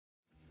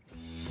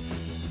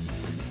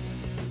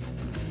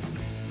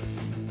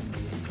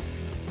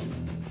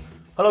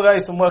Hello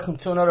guys and welcome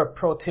to another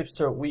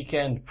ProTipster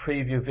weekend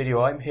preview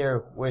video. I'm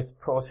here with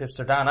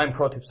ProTipster Dan. I'm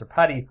ProTipster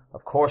Paddy.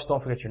 Of course,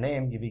 don't forget your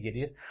name, you big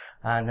idiot.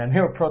 And I'm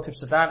here with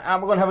ProTipster Dan and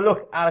we're going to have a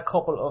look at a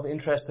couple of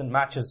interesting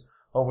matches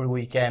over the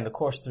weekend. Of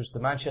course, there's the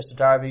Manchester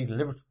Derby, the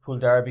Liverpool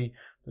Derby.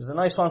 There's a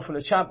nice one for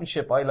the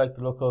Championship I like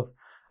the look of.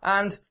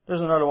 And there's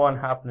another one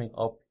happening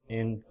up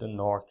in the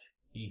North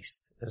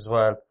East as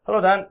well. Hello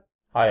Dan.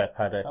 Hiya,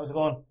 Paddy. How's it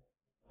going?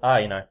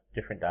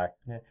 Different day.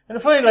 Yeah. And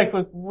it's funny, like,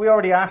 we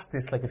already asked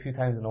this like a few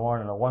times in the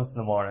morning or once in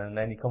the morning, and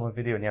then you come on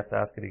video and you have to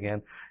ask it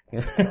again.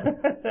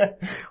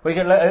 We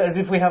get as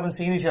if we haven't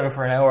seen each other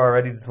for an hour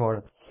already this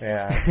morning.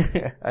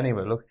 Yeah.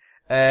 Anyway, look,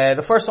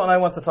 the first one I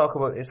want to talk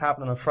about is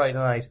happening on Friday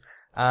night,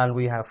 and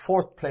we have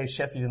fourth place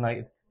Sheffield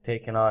United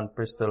taking on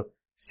Bristol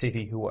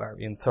City, who are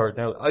in third.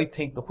 Now, I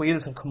think the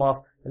wheels have come off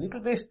a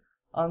little bit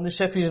on the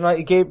Sheffield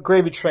United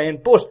gravy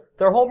train, but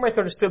their home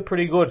record is still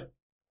pretty good.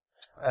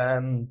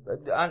 Did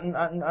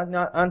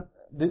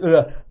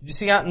you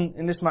see that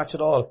in this match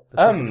at all?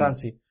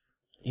 Fancy.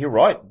 You're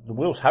right. The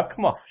wheels have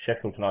come off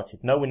Sheffield United.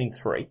 No winning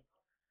 3.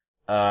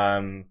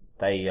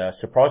 They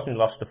surprisingly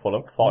lost to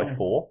Fulham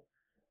 5-4.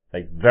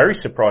 They very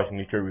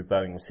surprisingly drew with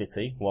Birmingham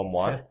City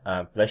 1-1.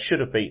 Yeah. They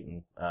should have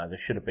beaten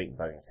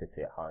Birmingham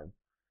City at home.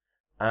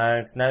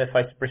 And now they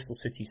face the Bristol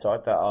City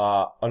side that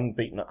are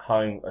unbeaten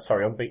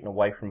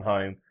away from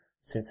home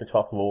since the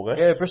 12th of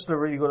August. Yeah, Bristol are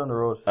really good on the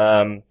road.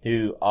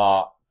 Who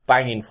are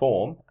bang in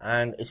form,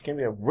 and it's going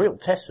to be a real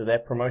test of their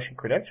promotion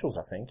credentials,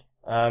 I think.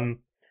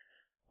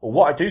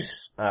 What I do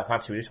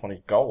fancy with this one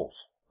is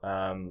goals.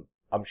 I'm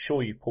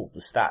sure you pulled the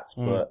stats,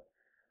 but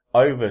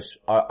overs,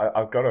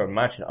 I've got to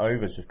imagine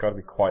overs have got to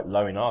be quite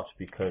low in odds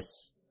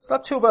because... It's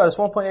not too bad, it's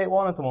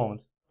 1.81 at the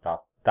moment. That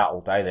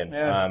all day then.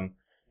 Yeah.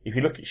 If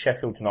you look at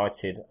Sheffield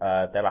United,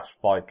 their last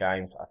 5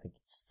 games, I think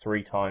it's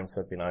 3 times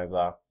they've been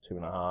over,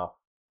 2.5.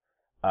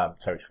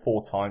 So it's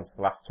 4 times,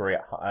 the last 3 of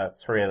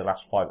the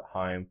last 5 at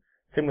home.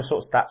 Similar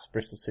sort of stats,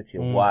 Bristol City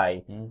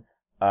away.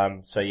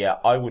 So yeah,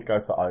 I would go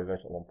for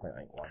overs at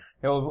 1.81.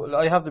 Yeah, well,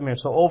 I have them here.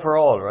 So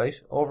overall, right?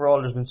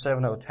 Overall, there's been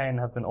 7 out of 10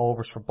 have been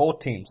overs for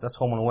both teams. That's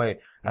home and away.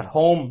 At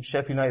home,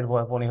 Sheffield United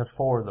have only had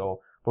 4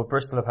 though, but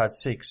Bristol have had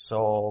 6.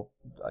 So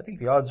I think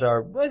the odds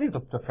are,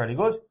 they're fairly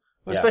good.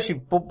 Yeah. Especially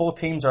both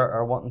teams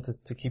are wanting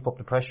to keep up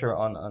the pressure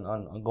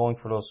on going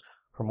for those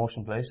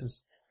promotion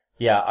places.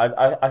 Yeah,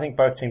 I think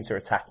both teams are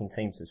attacking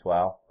teams as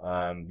well.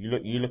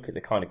 You look at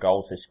the kind of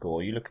goals they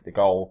score. You look at the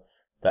goal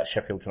that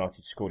Sheffield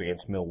United scored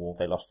against Millwall.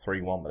 They lost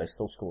 3-1, but they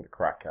still scored a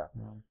cracker.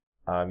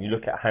 You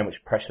look at how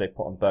much pressure they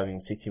put on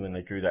Birmingham City when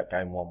they drew that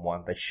game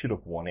 1-1. They should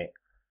have won it.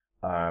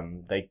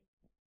 The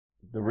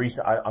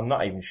reason, I'm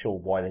not even sure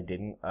why they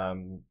didn't.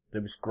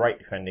 There was great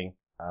defending,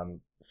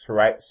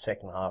 throughout the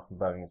second half in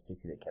Birmingham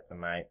City that kept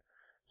them out.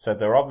 So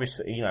they're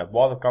obviously,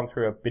 while they've gone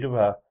through a bit of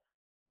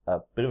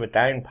a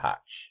down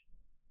patch,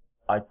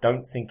 I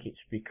don't think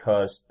it's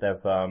because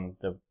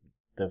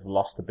they've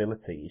lost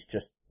ability. It's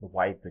just the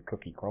way the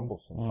cookie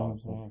crumbles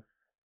sometimes.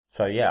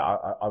 So yeah,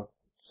 I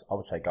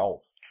would say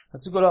goals.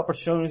 That's a good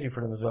opportunity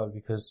for them as well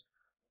because,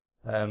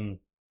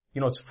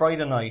 it's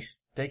Friday night.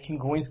 They can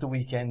go into the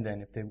weekend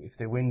then if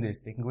they win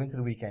this, they can go into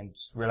the weekend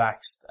just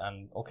relaxed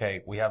and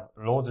okay, we have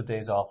loads of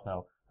days off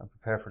now and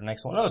prepare for the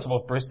next one. I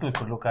suppose Bristol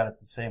could look at it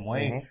the same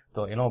way,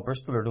 though,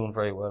 Bristol are doing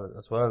very well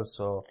as well,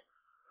 so.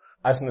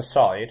 As an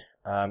aside,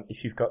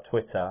 if you've got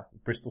Twitter,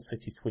 Bristol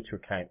City's Twitter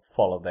account,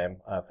 follow them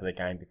for the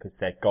game because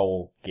their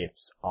goal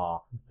gifs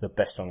are the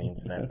best on the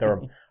internet.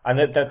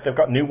 They've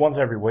got new ones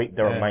every week.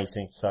 They're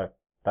amazing. So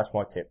that's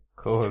my tip.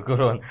 Cool, good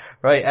one.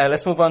 Right,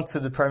 let's move on to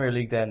the Premier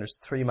League then. There's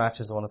 3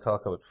 matches I want to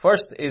talk about.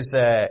 First is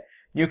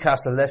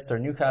Newcastle Leicester.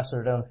 Newcastle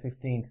are down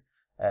 15th.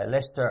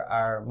 Leicester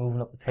are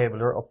moving up the table.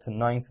 They're up to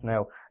 9th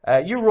now.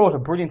 You wrote a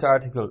brilliant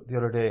article the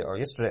other day or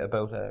yesterday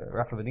about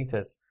Rafa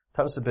Benitez.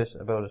 Tell us a bit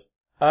about it.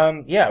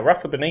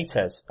 Rafa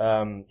Benitez,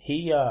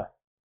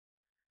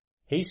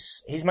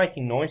 he's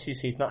making noises.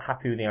 He's not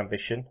happy with the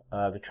ambition,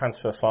 the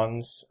transfer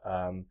funds.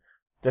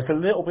 There's a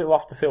little bit of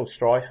off the field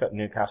strife at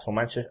Newcastle,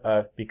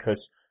 Manchester,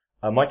 because,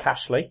 Mike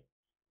Ashley,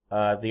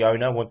 the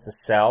owner wants to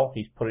sell.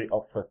 He's put it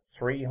up for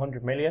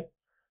 300 million.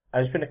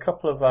 And there's been a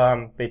couple of,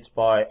 bids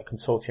by a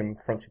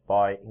consortium fronted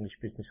by English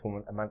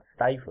businesswoman Amanda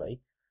Staveley.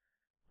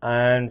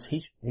 And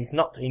he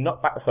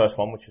knocked back the first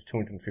one, which was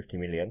 250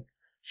 million.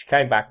 She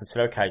came back and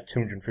said, okay,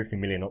 250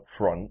 million up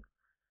front.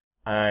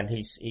 And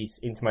he's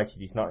intimated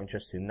he's not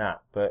interested in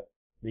that. But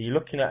you're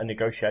looking at a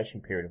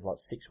negotiation period of like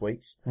 6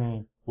 weeks,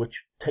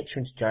 which takes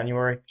you into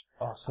January.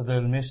 Oh, so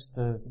they'll miss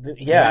the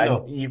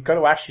and you've got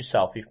to ask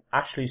yourself, if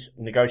Ashley's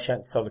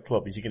negotiating to sell the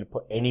club, is he going to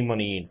put any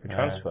money in for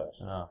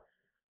transfers? No.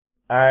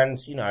 And,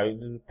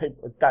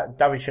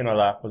 David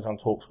Ginola was on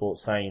TalkSport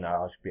saying,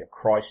 it should be a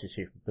crisis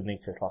if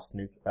Benitez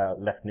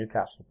left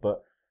Newcastle.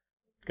 But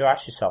go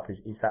ask yourself,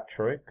 is that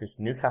true? Because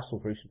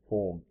Newcastle's recent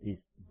form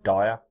is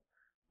dire.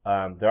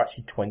 They're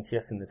actually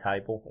 20th in the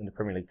table, in the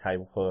Premier League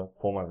table for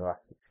form over the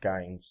last 6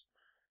 games.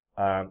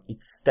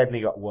 It's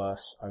steadily got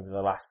worse over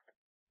the last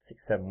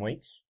 6-7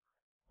 weeks.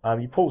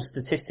 You pull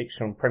statistics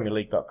from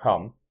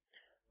PremierLeague.com.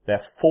 They're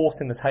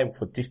fourth in the table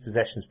for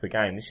dispossessions per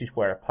game. This is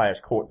where a player's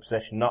caught in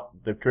possession, not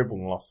they've dribbled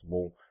and lost the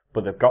ball,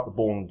 but they've got the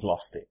ball and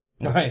lost it.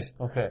 Right,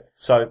 okay.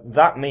 So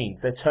that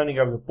means they're turning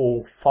over the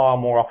ball far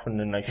more often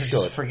than they should.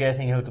 Just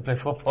forgetting how to play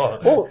football.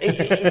 Well,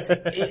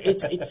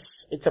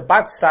 it's a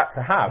bad stat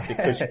to have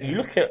because you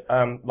look at,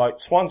 like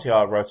Swansea,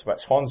 I wrote about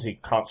Swansea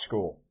can't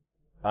score.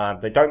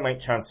 They don't make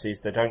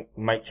chances, they don't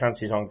make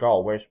chances on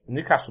goal, whereas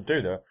Newcastle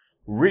do. They're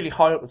really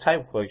high up the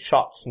table for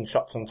shots and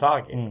shots on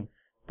target.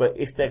 But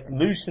if they're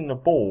losing the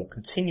ball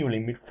continually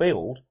in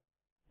midfield,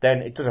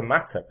 then it doesn't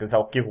matter because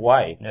they'll give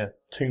away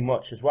too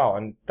much as well,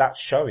 and that's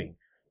showing.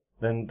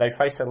 Then they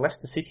face a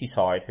Leicester City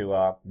side who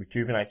are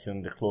rejuvenated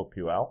under Claude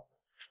Puel,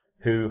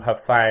 who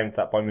have found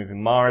that by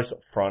moving Mahrez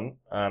up front,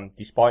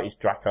 despite his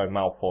Draco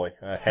Malfoy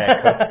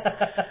haircuts,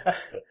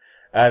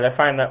 they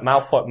found that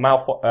Malfoy.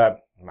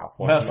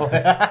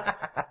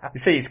 You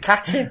see, he's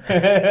catching.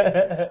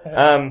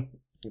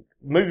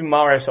 Moving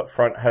Mahrez up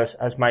front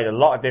has made a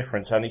lot of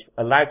difference, and he's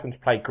allowed them to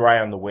play Gray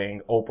on the wing,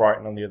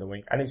 Albrighton on the other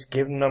wing, and it's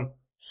given them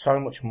so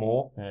much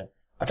more. Yeah.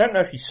 I don't know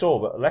if you saw,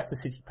 but Leicester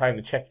City playing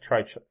the Czech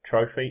Trade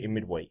Trophy in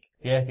midweek.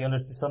 Yeah, the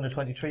under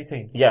 23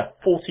 team. Yeah,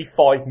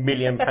 £45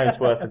 million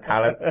worth of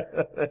talent.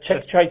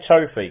 Czech Trade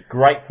Trophy,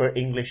 great for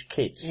English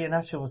kids. Ian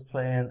Asher was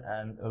playing,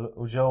 and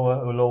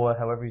Uloa,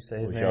 however you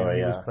say his name,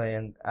 he was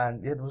playing,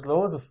 and there was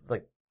loads of,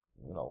 like,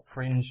 you know,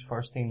 fringe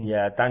first team.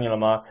 Yeah, Daniel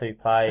Amati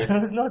played.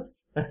 It was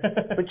nuts.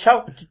 But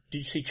did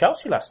you see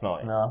Chelsea last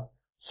night? No.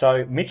 So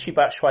Michy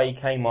Batshuayi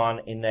came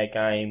on in their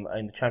game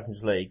in the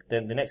Champions League.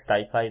 Then the next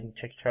day played in the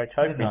Czech Trade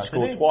Trophy and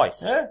scored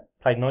twice. Yeah.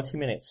 Played 90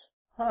 minutes.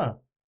 Huh.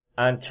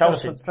 And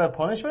Chelsea. Is that a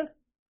punishment?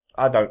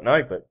 I don't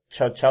know, but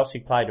Chelsea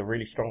played a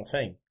really strong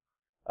team.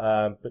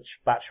 But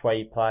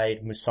Batshuayi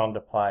played,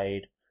 Musonda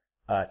played,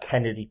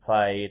 Kennedy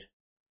played,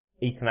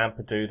 Ethan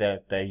Ampadu,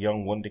 their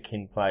young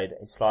wonderkind played.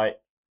 It's like,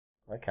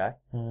 okay.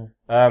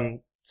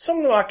 Some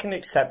of them I can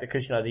accept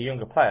because, you know, they're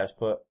younger players,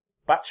 but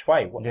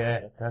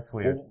Batshuayi, that's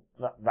weird.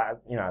 That,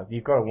 you know,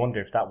 you've got to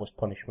wonder if that was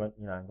punishment,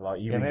 you know,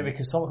 like you. Yeah, maybe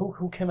because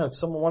who came out?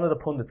 One of the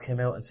pundits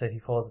came out and said he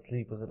falls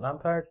asleep. Was it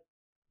Lampard?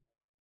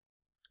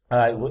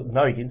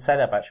 No, he didn't say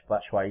that about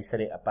Batshuayi. He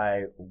said it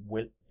about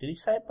Will. Did he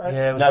say it about?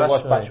 Yeah, it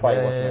was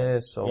Batshuayi, wasn't it? Yeah,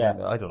 so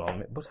I don't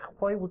know. But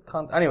why would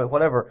anyway,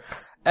 whatever.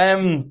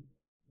 Do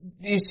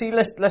you see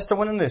Leicester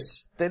winning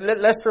this?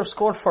 Leicester have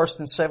scored first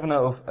in 7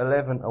 out of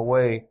 11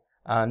 away,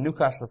 and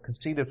Newcastle have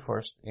conceded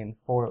first in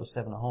 4 out of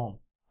 7 at home.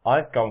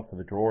 I've gone for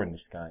the draw in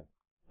this game.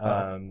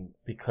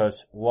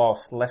 Because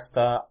whilst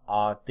Leicester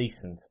are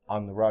decent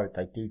on the road,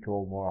 they do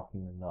draw more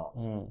often than not.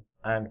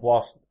 And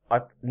whilst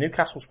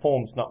Newcastle's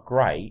form's not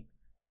great,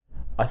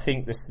 I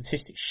think the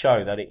statistics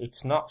show that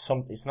it's not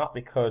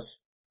because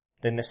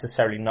they're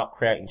necessarily not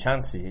creating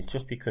chances, it's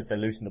just because they're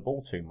losing the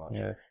ball too much.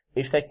 Yeah.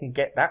 If they can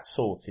get that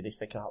sorted, if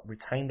they can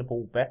retain the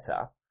ball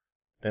better,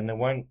 then they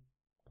won't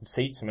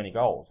concede so many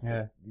goals.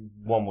 Yeah.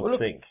 One would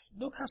think.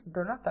 Newcastle,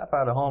 they're not that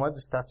bad at home. I have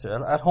the stats here.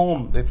 At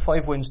home, they have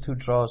 5 wins, 2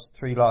 draws,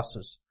 3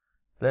 losses.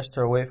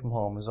 Leicester away from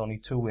home is only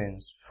 2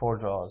 wins, 4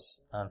 draws,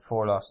 and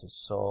 4 losses.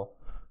 So,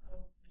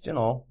 you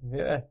know,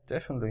 yeah,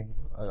 definitely.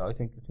 I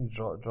think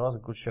draw's a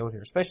good shout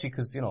here, especially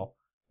because, you know,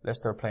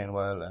 Leicester are playing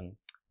well, and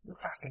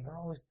Newcastle, they're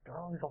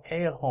always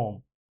okay at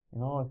home.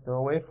 You know, it's their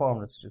away form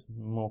that's just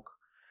muck.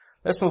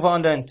 Let's move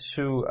on then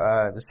to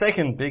the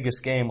second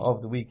biggest game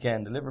of the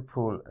weekend, the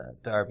Liverpool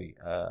Derby.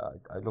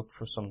 I looked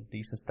for some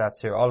decent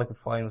stats here. All I could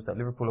find was that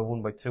Liverpool have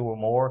won by 2 or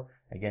more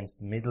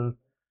against middle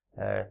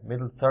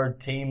third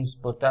teams,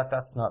 but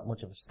that's not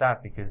much of a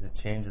stat because it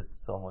changes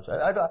so much.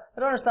 I don't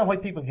understand why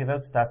people give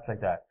out stats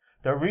like that.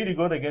 They're really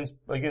good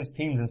against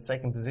teams in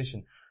second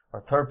position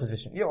or third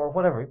position, yeah, or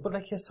whatever. But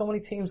like, yeah, so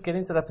many teams get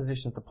into that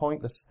position. It's a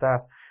pointless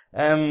stat.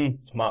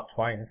 It's Mark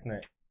Twain, isn't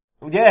it?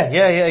 Yeah,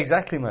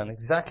 exactly, man.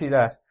 Exactly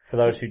that. For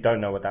those who don't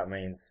know what that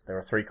means, there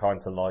are 3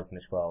 kinds of lies in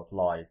this world.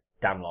 Lies,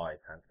 damn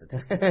lies, and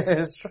statistics.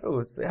 It's true.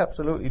 It's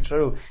absolutely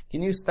true. You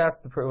can use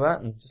stats to prove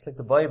that, just like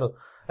the Bible.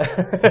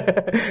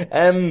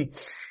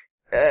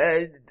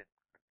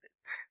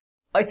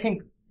 I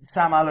think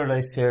Sam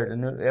Allardyce here, the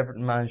new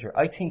Everton manager,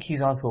 I think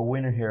he's onto a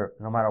winner here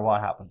no matter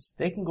what happens.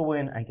 They can go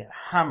in and get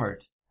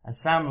hammered, and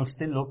Sam will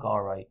still look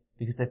alright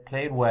because they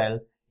played well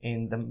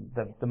in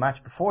the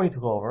match before he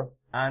took over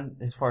and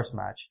his first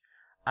match.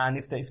 And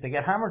if they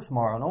get hammered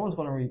tomorrow, no one's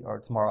going to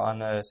tomorrow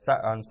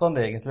on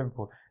Sunday against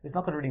Liverpool, it's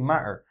not going to really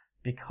matter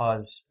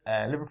because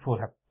Liverpool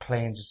are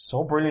playing just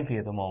so brilliantly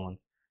at the moment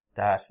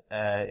that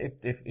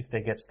if they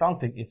get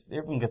stomped, if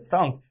Everton gets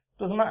stomped, it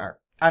doesn't matter.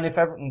 And if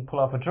Everton pull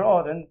off a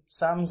draw, then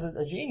Sam's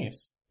a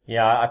genius.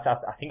 Yeah, I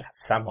think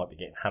Sam might be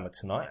getting hammered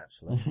tonight,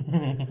 actually.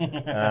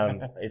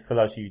 It's for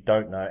those of you who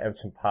don't know,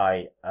 Everton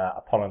play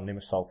Apollon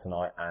Limassol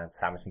tonight, and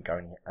Sam isn't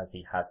going as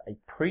he has a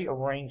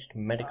pre-arranged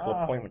medical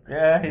appointment.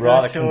 Yeah,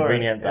 rather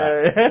convenient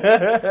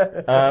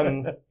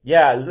that.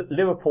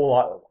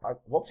 Liverpool.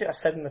 What was it I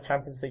said in the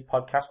Champions League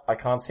podcast? I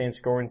can't see him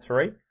scoring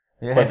 3.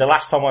 Yeah. But the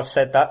last time I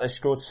said that, they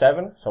scored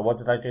 7. So what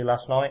did they do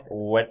last night?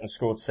 Went and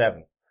scored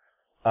 7.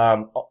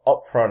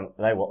 Up front,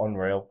 they were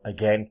unreal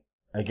again.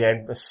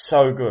 They're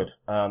so good.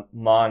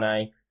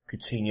 Mane,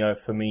 Coutinho,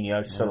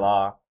 Firmino,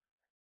 Salah.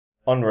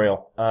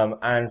 Unreal.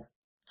 And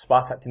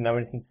Spartak didn't know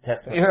anything to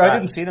test them. Yeah, I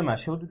didn't see the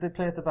match. Who did they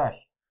play at the back?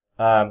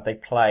 They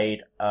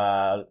played,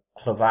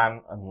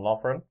 Clavan and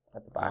Lovren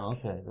at the back. Oh,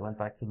 okay. They went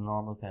back to the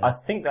normal kind I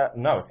think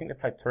they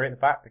played 3 at the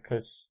back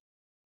because,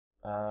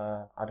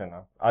 I don't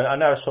know. I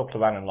know I saw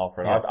Clavan and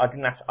Lovren. Yeah.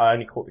 I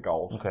only caught the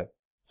goals. Okay.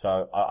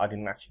 So I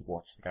didn't actually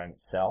watch the game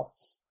itself.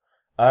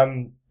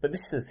 But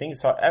this is the thing,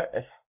 so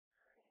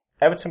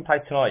Everton play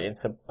tonight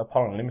against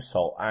Apollon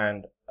Limassol,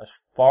 and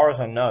as far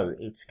as I know,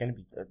 it's going to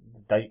be,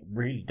 they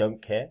really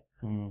don't care.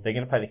 They're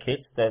going to play the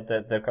kids. They've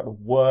got the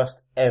worst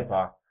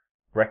ever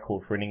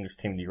record for an English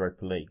team in the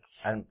Europa League,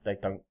 and they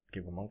don't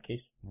give a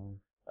monkeys.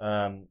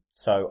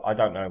 So I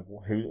don't know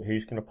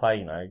who's going to play,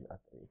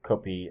 It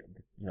could be,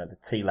 the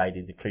tea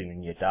lady, the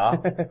cleaning your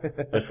dar,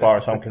 as far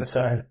as I'm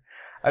concerned.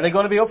 Are they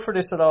going to be up for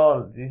this at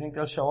all? Do you think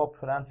they'll show up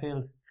at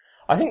Anfield?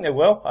 I think they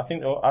will. I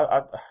think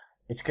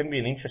it's going to be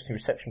an interesting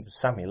reception for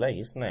Sammy Lee,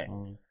 isn't it?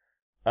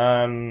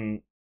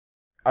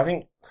 I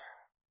think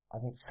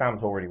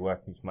Sam's already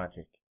working his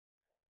magic.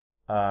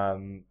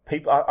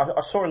 People,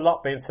 I saw a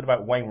lot being said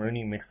about Wayne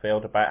Rooney in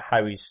midfield, about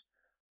how he's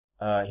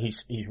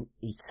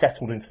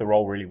settled into the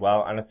role really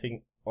well, and I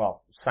think,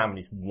 Sam in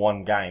his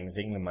one game as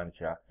England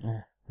manager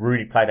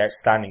really played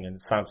outstanding,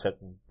 and Sam said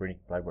Rooney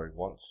can play where he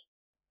wants.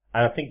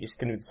 And I think it's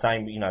going to be the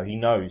same, he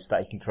knows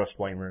that he can trust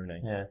Wayne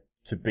Rooney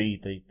to be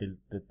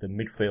the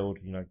midfield,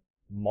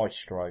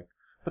 maestro.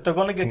 But they're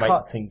going to get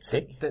caught. The team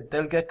tick.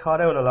 They'll get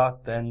caught out a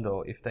lot then,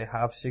 though, if they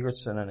have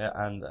Sigurdsson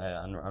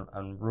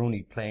and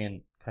Rooney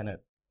playing kind of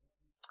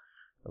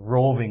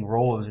roving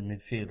roles in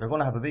midfield. They're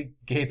going to have a big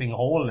gaping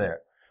hole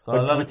there. So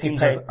a lot of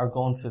teams are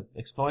going to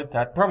exploit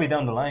that, probably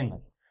down the line.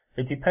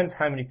 It depends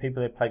how many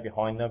people they play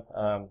behind them.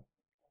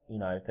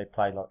 If they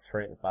play like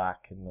 3 at the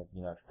back and,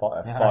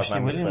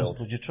 five-man midfield.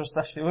 Would you trust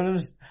Ashley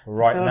Williams?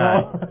 Right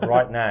now,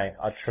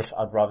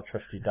 I'd rather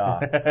trust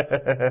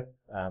Udar.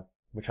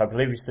 Which I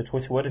believe is the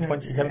Twitter word of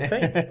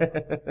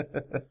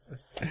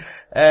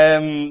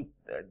 2017.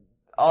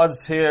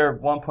 Odds here,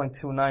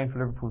 1.29 for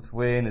Liverpool to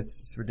win.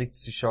 It's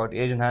ridiculously short. The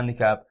Asian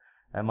handicap,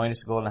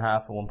 minus a goal and a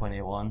half at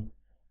 1.81.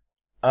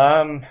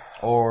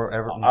 Or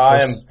Everton.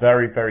 I am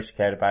very, very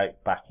scared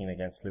about backing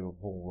against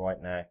Liverpool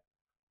right now.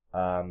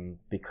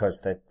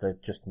 Because they're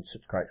just in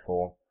such great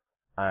form.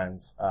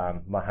 And,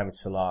 Mohamed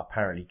Salah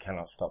apparently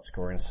cannot stop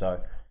scoring.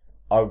 So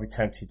I would be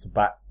tempted to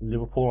back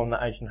Liverpool on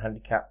the Asian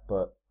handicap,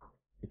 but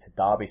it's a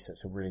derby, so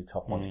it's a really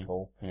tough one to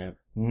call. Yeah.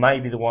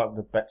 Maybe the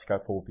bet to go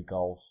for would be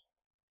goals.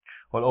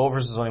 Well,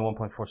 overs is only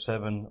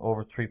 1.47.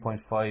 Over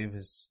 3.5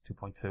 is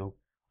 2.2.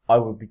 I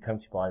would be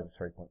tempted by over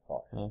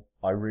 3.5. Yeah.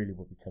 I really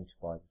would be tempted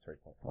by over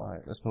 3.5.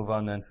 Alright, let's move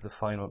on then to the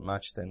final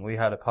match then. We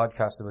had a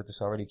podcast about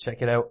this already.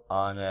 Check it out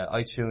on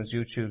iTunes,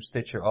 YouTube,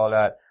 Stitcher, all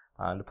that.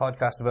 And the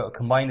podcast about a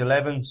combined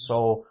 11.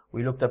 So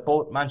we looked at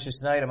both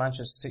Manchester United and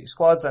Manchester City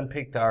squads and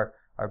picked our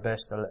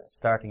best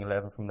starting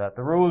 11 from that.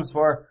 The rules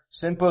were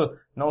simple: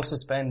 no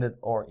suspended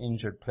or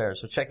injured players.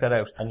 So check that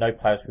out. And no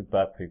players with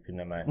bird poop in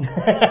their mouth.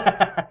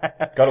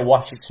 Gotta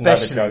watch it to know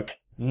the joke.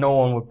 No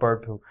one with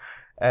bird poop.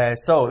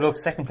 So look,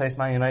 second place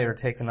Man United are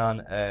taking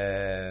on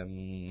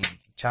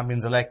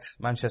champions-elect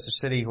Manchester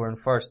City, who are in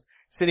first.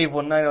 City have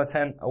won 9 out of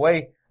 10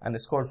 away, and they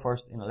scored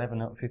first in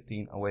 11 out of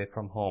 15 away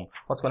from home.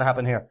 What's going to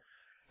happen here?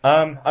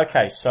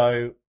 Okay,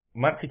 so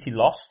Man City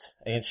lost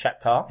against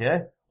Shakhtar.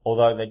 Yeah.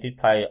 Although they did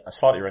play a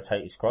slightly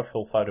rotated squad.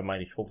 Phil Foden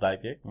made his full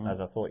debut, as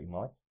I thought he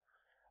might.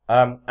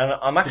 And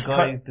I'm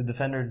actually the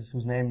defender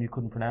whose name you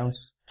couldn't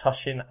pronounce.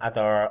 Toshin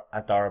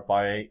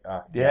Adarabai.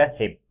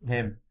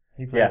 Him.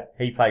 He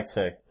played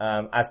too.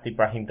 As did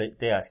Brahim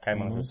Diaz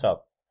came on as a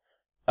sub.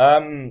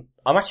 I'm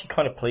actually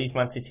kind of pleased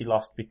Man City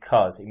lost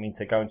because it means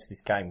they go into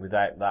this game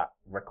without that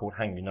record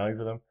hanging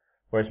over them.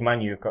 Whereas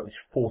Man U have got this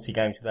 40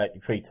 games without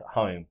defeat at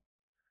home,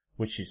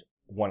 which is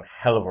one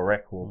hell of a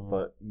record,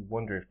 but you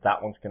wonder if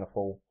that one's going to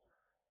fall.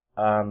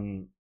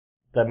 The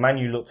Man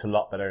U looked a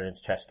lot better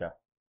against Chester.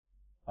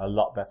 A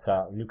lot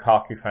better.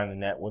 Lukaku found the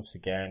net once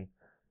again.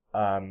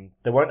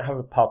 They won't have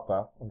a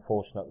Pogba,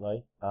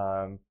 unfortunately.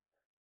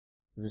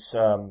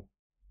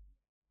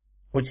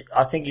 Which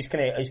I think is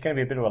going to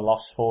be a bit of a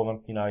loss for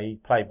them. He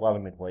played well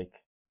in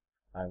midweek.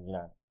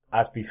 And,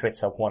 as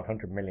befits a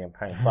 £100 million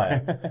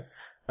player.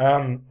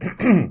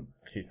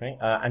 Excuse me.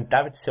 And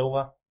David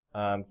Silva,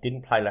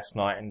 didn't play last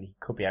night, and he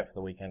could be out for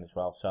the weekend as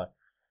well. So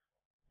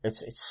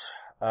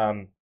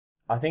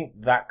I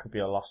think that could be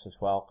a loss as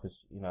well,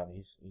 because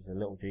he's a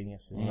little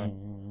genius, isn't he?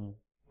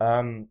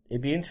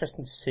 It'd be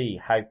interesting to see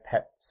how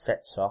Pep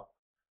sets up,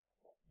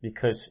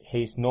 because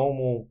his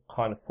normal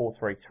kind of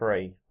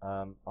 4-3-3,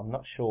 I'm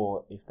not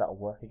sure if that'll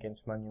work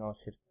against Man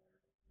United.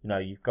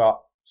 You've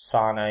got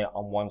Sane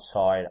on one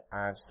side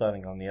and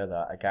Sterling on the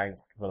other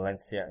against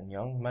Valencia and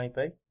Young,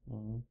 maybe.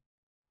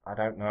 I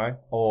don't know.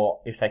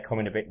 Or if they come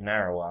in a bit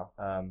narrower,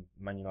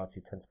 Man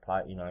United tend to play,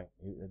 are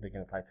they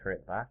going to play 3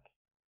 at the back?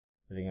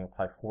 Are they going to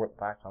play 4 at the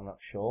back? I'm not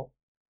sure.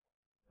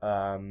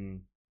 I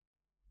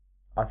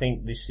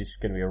think this is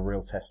going to be a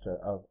real test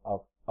of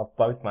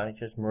both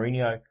managers.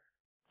 Mourinho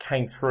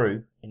came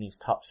through in his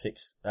top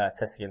 6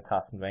 test against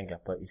Arsene Wenger,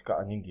 but he's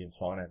got an Indian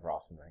sign over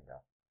Arsene Wenger.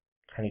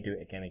 Can he do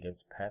it again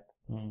against Pep?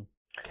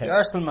 The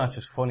Arsenal match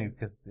was funny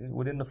because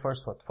within the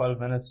first 12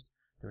 minutes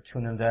they were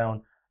 2-0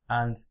 down,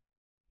 and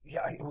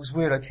yeah, it was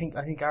weird. I think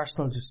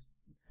Arsenal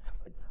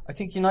I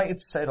think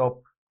United set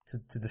up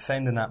to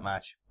defend in that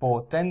match,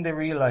 but then they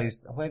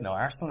realised, wait, no,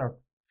 Arsenal are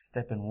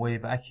stepping way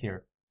back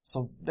here.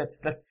 So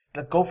let's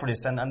go for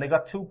this. And they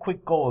got 2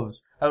 quick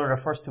goals out of their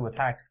first 2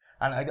 attacks.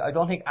 And I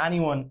don't think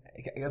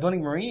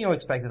Mourinho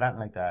expected anything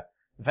like that.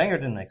 Wenger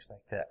didn't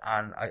expect it.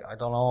 And I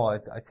don't know,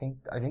 I think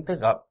they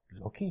got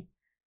lucky.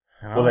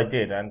 Well, they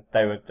did, and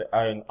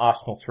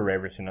Arsenal threw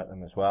everything at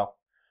them as well.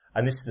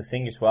 And this is the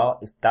thing as well,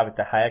 is David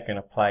De Gea going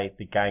to play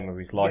the game of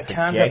his life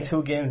again? You can't have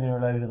 2 games in your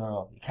life in a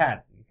row. You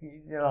can't.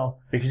 You know.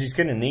 Because he's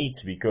going to need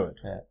to be good.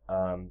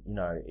 Yeah. You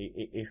know,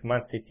 if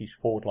Man City's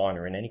forward line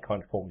are in any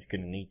kind of form, he's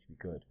going to need to be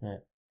good. Yeah.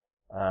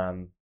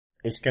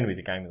 It's going to be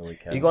the game of the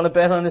weekend. Are you going to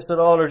bet on this at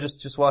all, or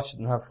just watch it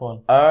and have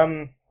fun?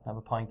 Have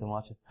a pint and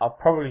watch it? I'll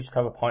probably just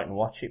have a pint and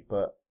watch it,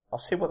 but I'll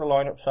see what the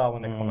lineups are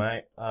when they come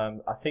out.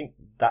 I think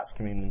that's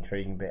going to be an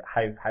intriguing bit,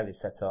 how they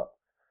set up.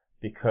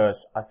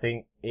 Because I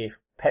think if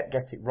Pep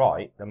gets it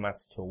right, then Man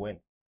City will win.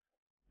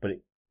 But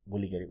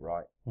will he get it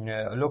right?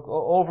 Yeah, look,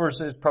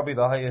 overs is probably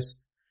the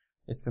highest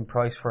it's been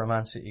priced for a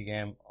Man City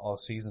game all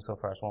season so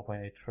far. It's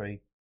 1.83.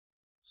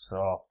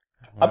 So,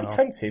 I'd be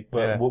tempted, but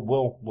yeah.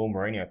 Will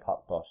Mourinho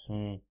pop the boss?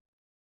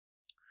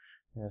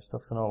 Yeah,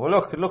 stuff to know. Well,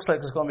 look, it looks like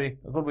it's going to be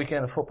a good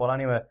weekend of football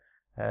anyway.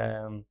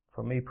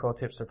 For me,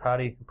 ProTipster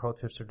Paddy and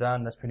ProTipster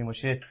Dan, that's pretty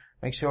much it.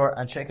 Make sure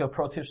and check out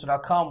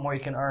ProTipster.com where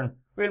you can earn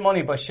real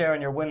money by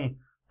sharing your winning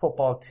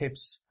football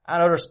tips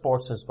and other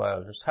sports as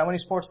well. There's how many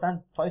sports,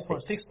 Dan? 5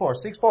 sports? 6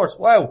 sports. 6 sports.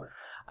 Wow.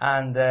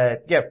 And,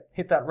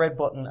 hit that red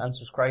button and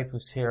subscribe to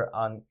us here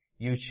on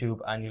YouTube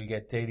and you'll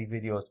get daily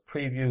videos,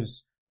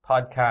 previews,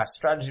 podcasts,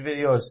 strategy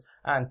videos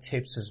and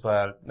tips as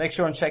well. Make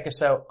sure and check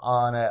us out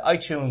on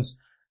iTunes,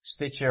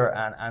 Stitcher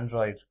and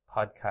Android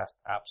podcast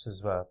apps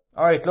as well.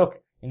 Alright,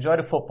 look, enjoy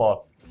the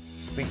football.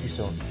 Speak to you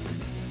soon.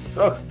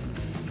 Look.